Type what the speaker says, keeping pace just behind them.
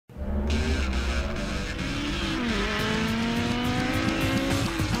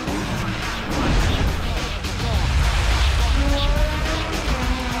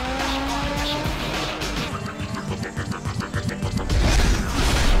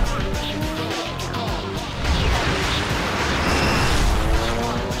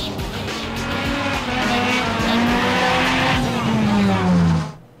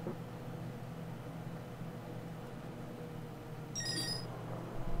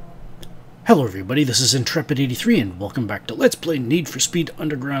Hello everybody, this is Intrepid83 and welcome back to Let's Play Need for Speed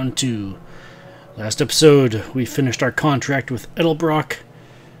Underground 2. Last episode we finished our contract with Edelbrock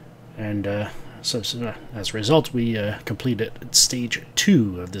and as a result we completed stage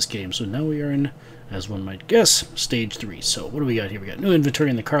 2 of this game. So now we are in, as one might guess, stage 3. So what do we got here? We got new inventory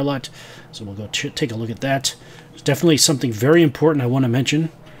in the car lot, so we'll go take a look at that. There's definitely something very important I want to mention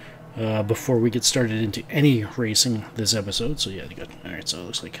before we get started into any racing this episode. So yeah, alright, so it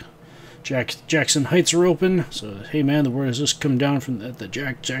looks like Jackson Heights are open. So, hey man, the word has just come down from the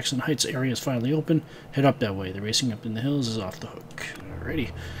Jackson Heights area is finally open. Head up that way. The racing up in the hills is off the hook.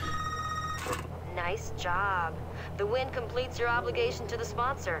 Alrighty. Nice job. The win completes your obligation to the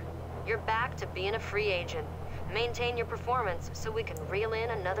sponsor. You're back to being a free agent. Maintain your performance so we can reel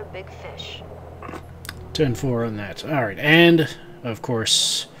in another big fish. 10-4 on that. Alright, and of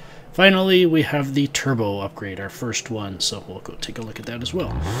course, finally we have the turbo upgrade, our first one. So we'll go take a look at that as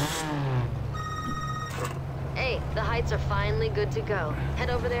well. Hey, the heights are finally good to go. Head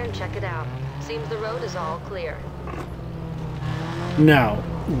over there and check it out. Seems the road is all clear. Now,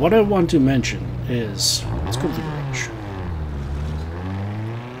 what I want to mention is, let's go to the garage.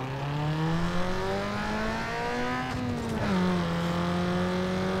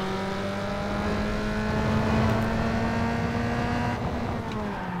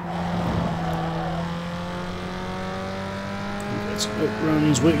 Got some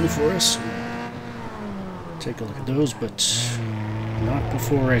outruns waiting for us. Take a look at those, but not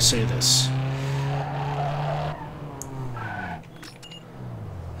before I say this.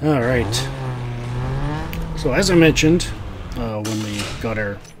 Alright. So as I mentioned, when we got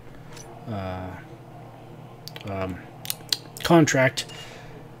our contract,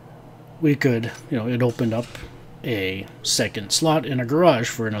 we could, it opened up a second slot in a garage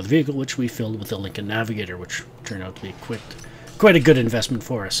for another vehicle, which we filled with the Lincoln Navigator, which turned out to be quite a good investment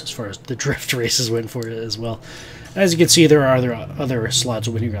for us as far as the drift races went for it as well. As you can see, there are other slots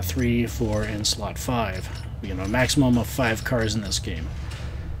open here. We've got 3, 4, and slot 5. We have a maximum of 5 cars in this game.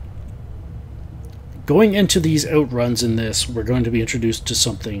 Going into these outruns in this, we're going to be introduced to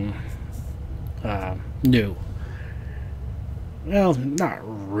something new. Well, not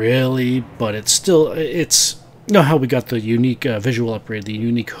really, but it's you know how we got the unique visual upgrade, the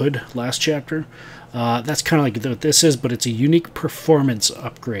unique hood last chapter? That's kind of like what this is, but it's a unique performance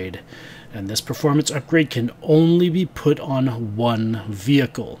upgrade. And this performance upgrade can only be put on one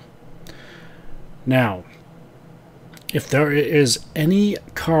vehicle. Now, if there is any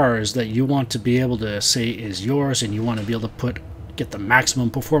cars that you want to be able to say is yours and you want to be able to get the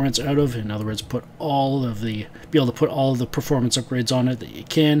maximum performance out of, in other words, be able to put all of the performance upgrades on it that you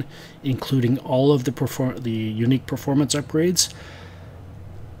can, including all of the unique performance upgrades,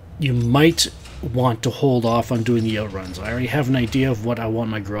 you might want to hold off on doing the outruns. I already have an idea of what I want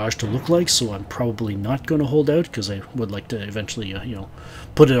my garage to look like, so I'm probably not going to hold out because I would like to eventually,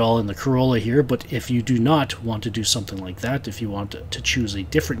 put it all in the Corolla here. But if you do not want to do something like that, if you want to choose a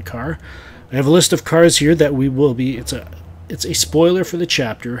different car, I have a list of cars here that we will be. It's a spoiler for the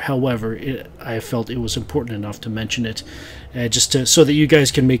chapter. However, I felt it was important enough to mention it, so that you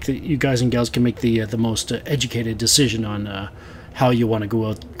guys and gals can make the most educated decision on how you want to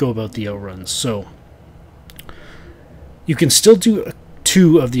go about the outruns. So you can still do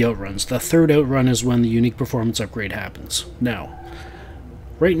 2 of the outruns. The third outrun is when the unique performance upgrade happens. Now,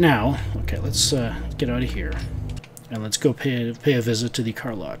 right now, okay, let's get out of here and let's go pay a visit to the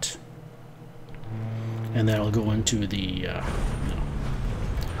car lot, and then I'll go into the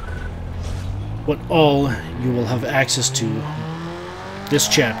what all you will have access to this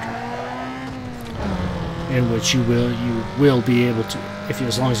chapter, in which you will be able to,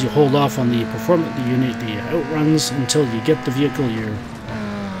 as long as you hold off on the outruns until you get the vehicle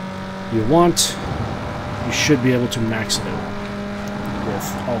you want, you should be able to max it out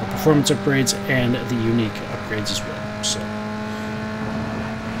with all the performance upgrades and the unique upgrades as well. So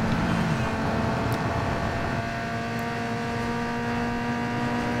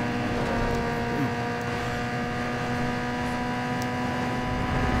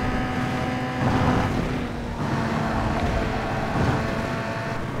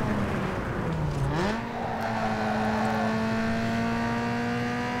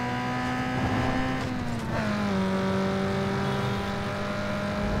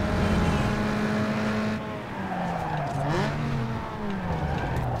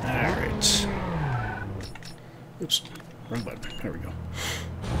oops, wrong button. There we go.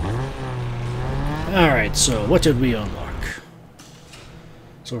 Alright, so what did we unlock?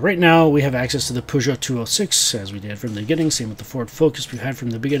 So right now we have access to the Peugeot 206 as we did from the beginning. Same with the Ford Focus we had from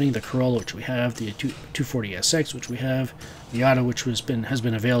the beginning, the Corolla which we have, the 240 SX which we have, the Miata which has been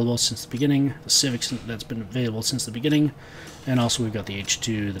available since the beginning, the Civic that's been available since the beginning, and also we've got the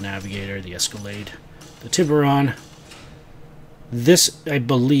H2, the Navigator, the Escalade, the Tiburon. This, I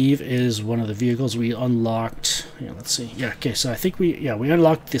believe, is one of the vehicles we unlocked. Yeah, let's see. Yeah, okay. So I think we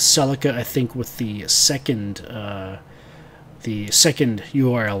unlocked the Celica. I think with the second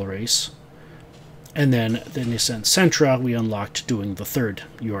URL race, and then the Nissan Sentra we unlocked doing the third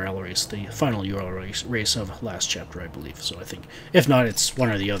URL race, the final URL race of last chapter, I believe. So I think, if not, it's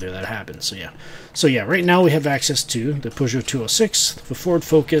one or the other that happens. So yeah. Right now we have access to the Peugeot 206, the Ford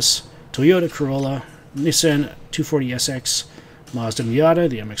Focus, Toyota Corolla, Nissan 240SX. Mazda Miata,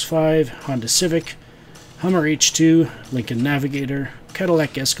 the MX-5, Honda Civic, Hummer H2, Lincoln Navigator,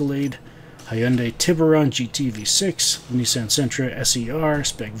 Cadillac Escalade, Hyundai Tiburon GT V6, Nissan Sentra SER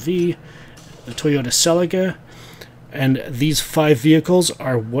Spec V, the Toyota Celica, and these 5 vehicles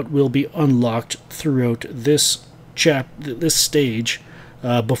are what will be unlocked throughout this stage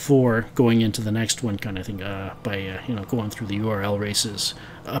before going into the next one, kind of thing, by going through the URL races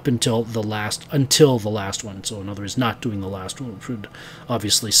up until the last one. So in other words, not doing the last one, which would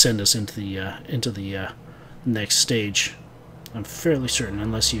obviously send us into the next stage. I'm fairly certain,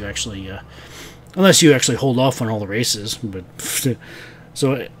 unless you actually hold off on all the races. But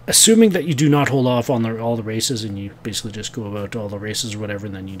so assuming that you do not hold off on all the races and you basically just go about all the races or whatever,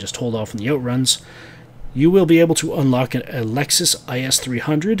 and then you just hold off on the outruns, you will be able to unlock a Lexus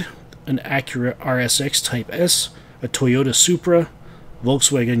IS300, an Acura RSX Type S, a Toyota Supra,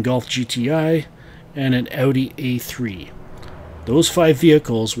 Volkswagen Golf GTI, and an Audi A3. Those 5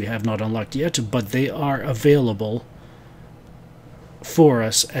 vehicles we have not unlocked yet, but they are available for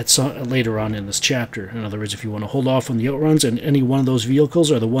us later on in this chapter. In other words, if you want to hold off on the outruns, and any one of those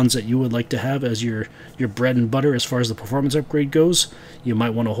vehicles are the ones that you would like to have as your bread and butter as far as the performance upgrade goes, you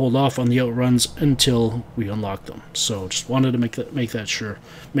might want to hold off on the outruns until we unlock them. So just wanted to make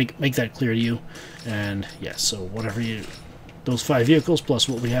that clear to you. And yeah, so those 5 vehicles plus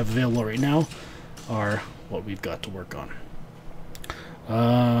what we have available right now are what we've got to work on.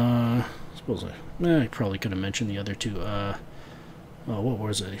 I probably could have mentioned the other 2. What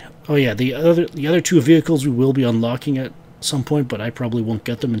was it? Oh yeah, the other 2 vehicles we will be unlocking at some point, but I probably won't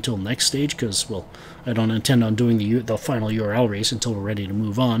get them until next stage because, well, I don't intend on doing the final URL race until we're ready to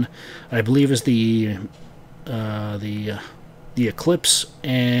move on. I believe is the Eclipse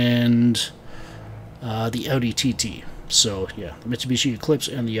and the Audi TT. So yeah, the Mitsubishi Eclipse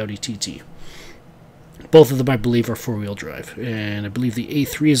and the Audi TT. Both of them, I believe, are 4-wheel drive, and I believe the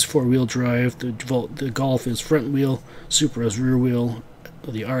A3 is 4-wheel drive. The Golf is front wheel, Supra is rear wheel,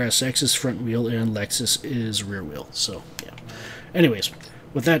 the RSX is front wheel, and Lexus is rear wheel. So yeah. Anyways,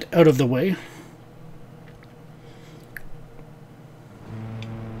 with that out of the way,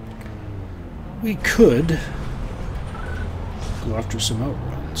 we could go after some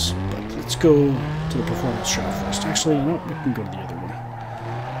outruns, but let's go to the performance shop first. Actually, no, we can go to the other one.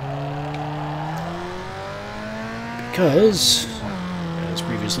 Because, as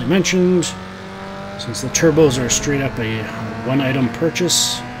previously mentioned, since the turbos are straight up a one-item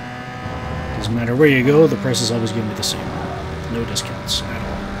purchase, doesn't matter where you go, the price is always going to be the same. No discounts at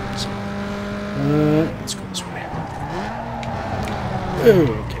all. So, let's go this way.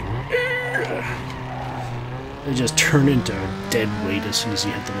 Okay. They just turn into a dead weight as soon as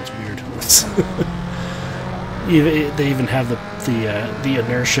you hit them. It's weird. They even have the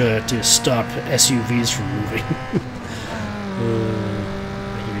inertia to stop SUVs from moving.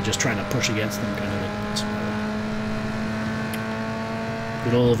 Like you're just trying to push against them, kind of thing.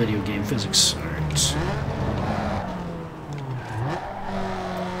 Good old video game physics. All right.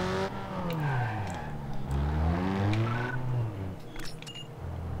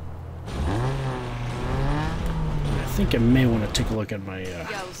 I think I may want to take a look at my. Yo,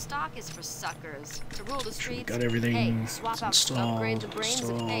 stock is for suckers. To rule the streets. Got everything. Hey, swap out Installed. upgrade to brains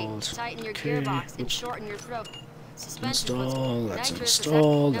and hey, tighten your gearbox and shorten your throat. Install, that's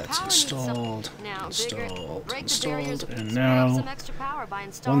installed, that's installed, installed, and now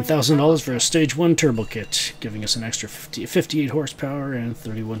 $1,000 for a Stage 1 turbo kit, giving us an extra 58 horsepower and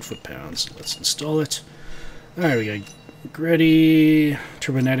 31 foot-pounds. Let's install it. Alright, we got Greddy,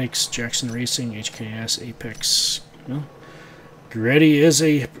 Turbonetics, Jackson Racing, HKS, Apex. Well, Greddy is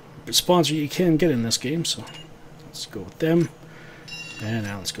a sponsor you can get in this game, so let's go with them. And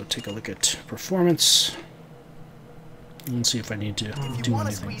now let's go take a look at performance. And see if I need to do anything. If you want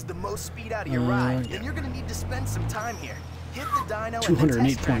to squeeze the most speed out of your ride, then you're going to need to spend some time here. Hit the dyno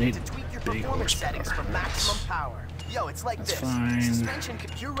 208.8 big horsepower. For maximum power. Yo, it's like That's this. fine. Suspension,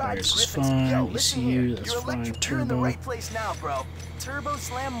 your ride Tires is Griffin's. fine. Yo, listen ECU, here. that's You're fine. electric. You're in the Turbo. right place now, bro. Turbo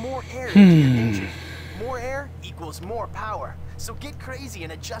slam more air into your engine. More air equals more power. So get crazy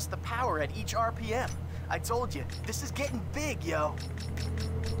and adjust the power at each RPM. I told you, this is getting big, yo.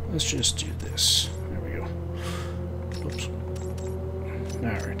 Let's just do this. There we go. Oops.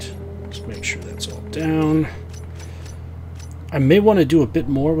 Alright. Just make sure that's all down. I may want to do a bit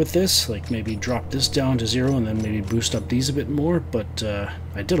more with this, like maybe drop this down to 0 and then maybe boost up these a bit more, but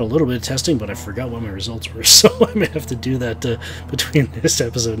I did a little bit of testing, but I forgot what my results were, so I may have to do that between this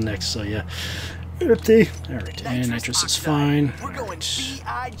episode and next, so yeah. Alright, and nitrous is fine. We're going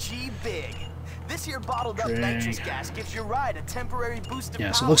BIG big. This here bottled up nitrous gas gives your ride a temporary boost of power.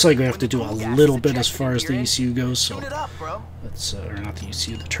 Yeah, so it looks like we have to do a little bit as far as the engine. ECU goes, so Tune it up, bro. let's, or not the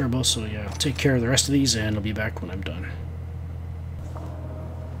ECU, the turbo, so yeah, I'll take care of the rest of these and I'll be back when I'm done.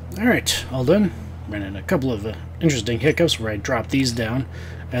 Alright, all done. Ran into a couple of interesting hiccups where I dropped these down,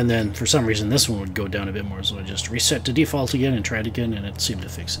 and then for some reason this one would go down a bit more, so I just reset to default again and tried again, and it seemed to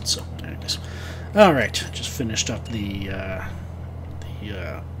fix it, so anyways. Alright, just finished up the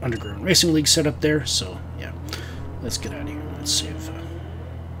Underground Racing League setup there, so yeah, let's get out of here. Let's save.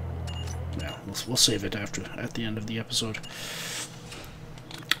 Yeah, we'll save it at the end of the episode.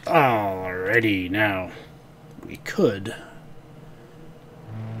 Alrighty, now we could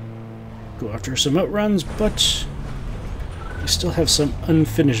go after some outruns, but we still have some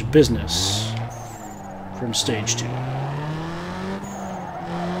unfinished business from stage 2.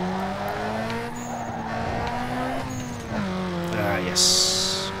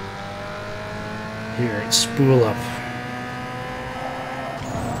 Yes. Here at Spool Up.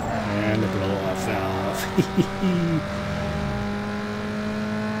 And the blow off valve.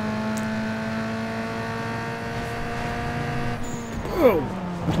 Oh!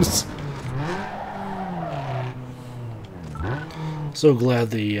 So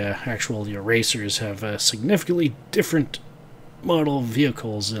glad the actual racers have significantly different model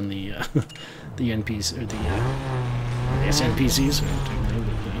vehicles than the the NPCs or the NPCs,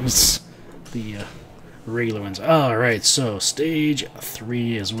 the regular ones. Alright, so stage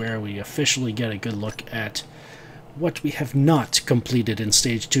 3 is where we officially get a good look at what we have not completed in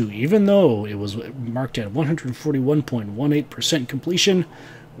stage 2. Even though it was marked at 141.18% completion,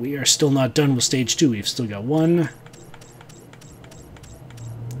 we are still not done with stage 2. We've still got 1,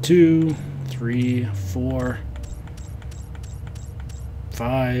 2, 3, 4,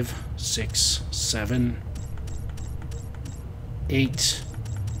 5, 6, 7, 8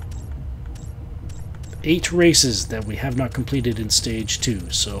 races that we have not completed in stage 2,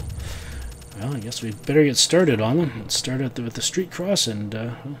 so well, I guess we better get started on them. Let's start with the street cross, and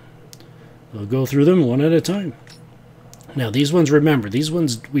we'll go through them one at a time. Now these ones, remember, these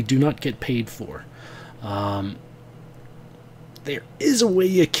ones we do not get paid for. There is a way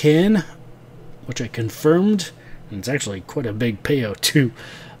you can, which I confirmed, and it's actually quite a big payout too.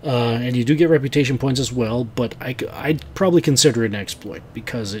 And you do get reputation points as well, but I'd probably consider it an exploit,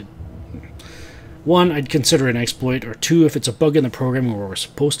 because one, I'd consider it an exploit, or two, if it's a bug in the program where we're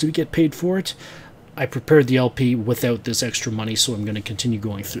supposed to get paid for it. I prepared the LP without this extra money, so I'm going to continue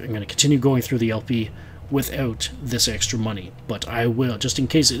going through. I'm going to continue going through the LP without this extra money, but I will, just in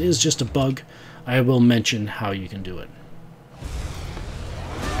case it is just a bug, I will mention how you can do it.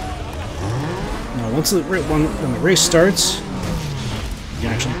 Now, when the race starts, you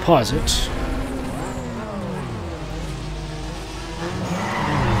can actually pause it.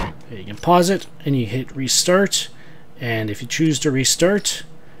 Okay, you can pause it, and you hit restart, and if you choose to restart,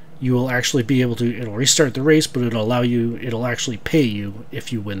 you will actually be able to, it'll restart the race, but it'll allow you, it'll actually pay you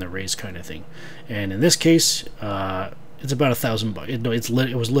if you win the race, kind of thing. And in this case, it's about $1,000.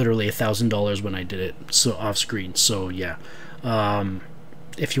 It was literally $1,000 when I did it, so off screen. So yeah,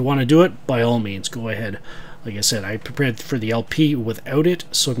 if you want to do it, by all means, go ahead. Like I said, I prepared for the LP without it,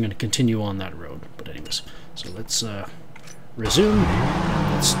 so I'm going to continue on that road. But anyways, so let's resume.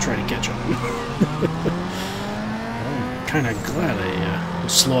 Let's try to catch up. I'm kind of glad I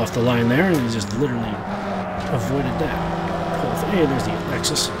was slow off the line there, and I just literally avoided that. Hey, there's the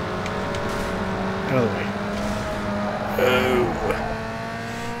Lexus. Out of the way. Oh.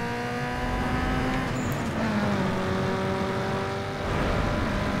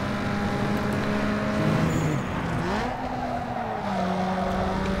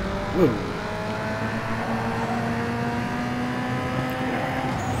 Whoa.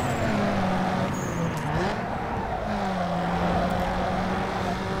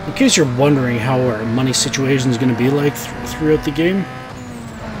 In case you're wondering how our money situation is going to be like throughout the game,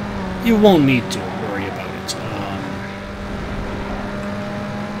 you won't need to worry about it.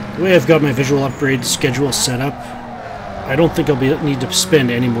 The way I've got my visual upgrade schedule set up, I don't think I'll need to spend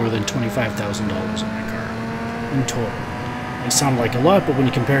any more than $25,000 on my car in total. They sound like a lot, but when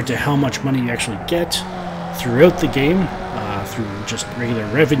you compare it to how much money you actually get throughout the game, through just regular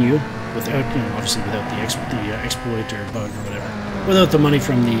revenue, without, you know, obviously without the exploit or bug or whatever, without the money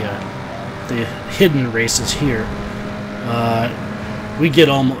from the hidden races here, we get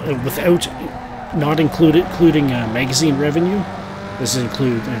almost, without not including magazine revenue. This is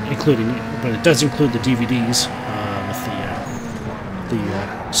including, but it does include the DVDs with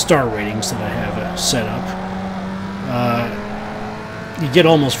the star ratings that I have set up. You get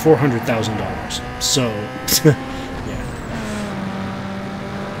almost $400,000. So, yeah.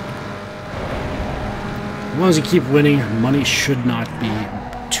 As long as you keep winning, money should not be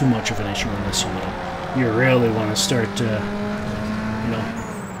too much of an issue unless you really want to start,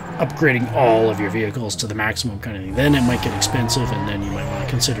 upgrading all of your vehicles to the maximum kind of thing. Then it might get expensive, and then you might want to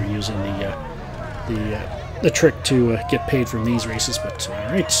consider using the trick to get paid from these races. But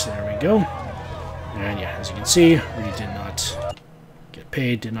alright, there we go. And yeah, as you can see, we did not get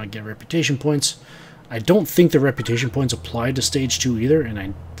paid, did not get reputation points. I don't think the reputation points apply to stage 2 either, and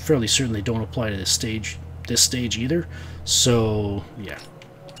I fairly certainly don't apply to this stage either. So yeah.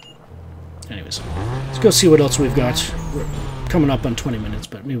 Anyways, let's go see what else we've got. We're coming up on 20 minutes,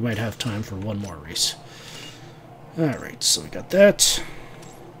 but we might have time for one more race. Alright, so we got that.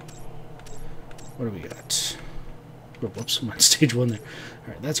 What do we got? Oh, whoops, I'm on stage 1 there.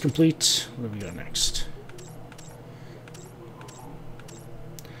 Alright, that's complete. What do we got next?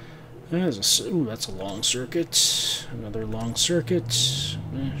 Ooh, that's a long circuit. Another long circuit.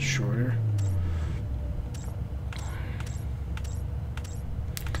 Shorter.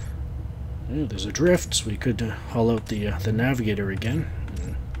 Yeah, there's a drift, so we could haul out the navigator again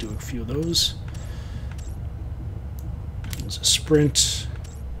and do a few of those. There's a sprint.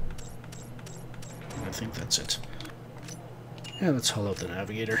 I think that's it. Yeah, let's haul out the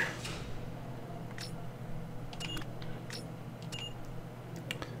navigator.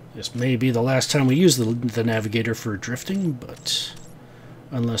 This may be the last time we use the navigator for drifting, but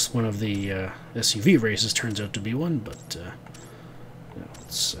unless one of the SUV races turns out to be one. But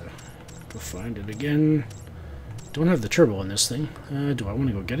let's go find it again. Don't have the turbo on this thing. Do I want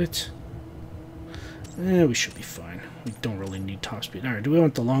to go get it? We should be fine. We don't really need top speed. Alright, do we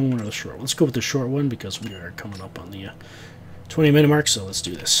want the long one or the short one? Let's go with the short one because we are coming up on the 20-minute mark, so let's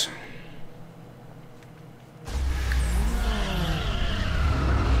do this.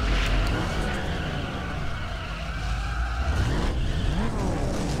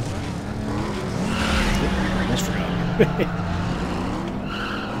 Almost forgot.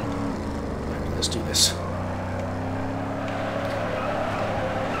 Let's do this.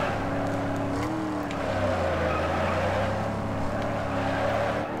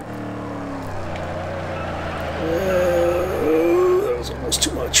 That was almost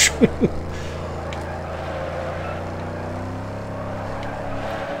too much.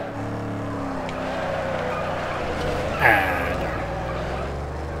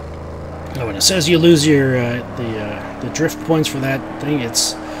 Oh, when it says you lose your the drift points for that thing,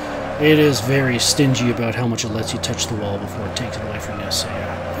 it is very stingy about how much it lets you touch the wall before it takes it away from you. So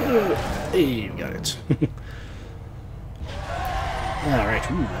yeah, hey, you got it. Alright,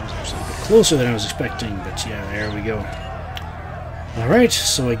 that was actually a bit closer than I was expecting, but yeah, there we go. Alright,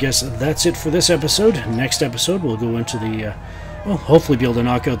 so I guess that's it for this episode. Next episode, we'll go into the, well, hopefully be able to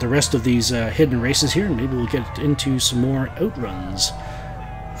knock out the rest of these hidden races here, and maybe we'll get into some more outruns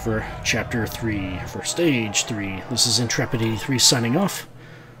for Chapter 3, for Stage 3. This is Intrepid83 signing off.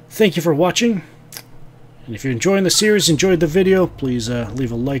 Thank you for watching, and if you're enjoying the series, enjoyed the video, please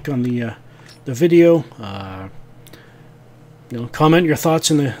leave a like on the video. Comment your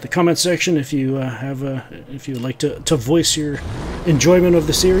thoughts in the comment section if you if you would like to voice your enjoyment of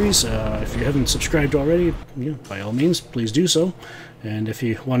the series. If you haven't subscribed already, by all means, please do so. And if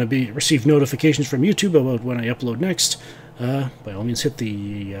you want to receive notifications from YouTube about when I upload next, by all means hit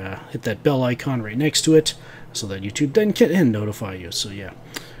that bell icon right next to it, so that YouTube then can notify you. So yeah.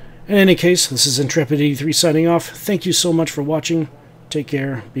 In any case, this is Intrepid83 signing off. Thank you so much for watching. Take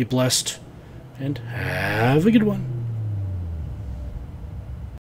care, be blessed, and have a good one.